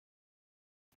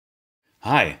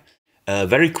Hi, a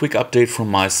very quick update from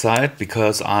my side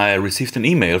because I received an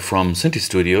email from Synty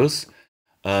Studios,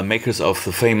 makers of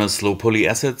the famous low poly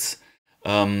assets,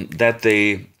 that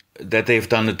they've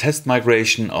done a test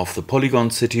migration of the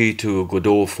POLYGON City to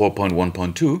Godot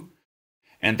 4.1.2,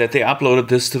 and that they uploaded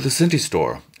this to the Synty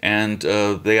store. And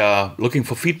they are looking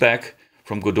for feedback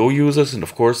from Godot users, and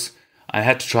of course I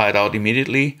had to try it out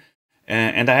immediately,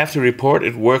 and I have to report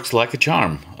it works like a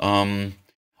charm.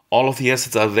 All of the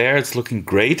assets are there. It's looking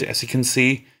great, as you can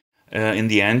see in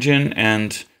the engine.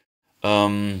 And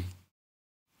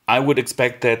I would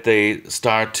expect that they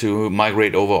start to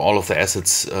migrate over all of the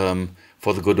assets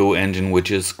for the Godot engine,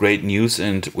 which is great news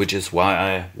and which is why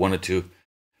I wanted to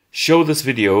show this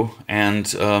video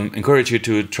and encourage you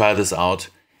to try this out.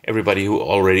 Everybody who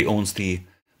already owns the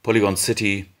POLYGON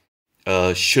City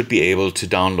should be able to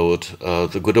download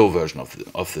the Godot version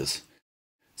of this.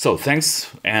 So thanks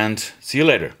and see you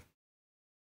later.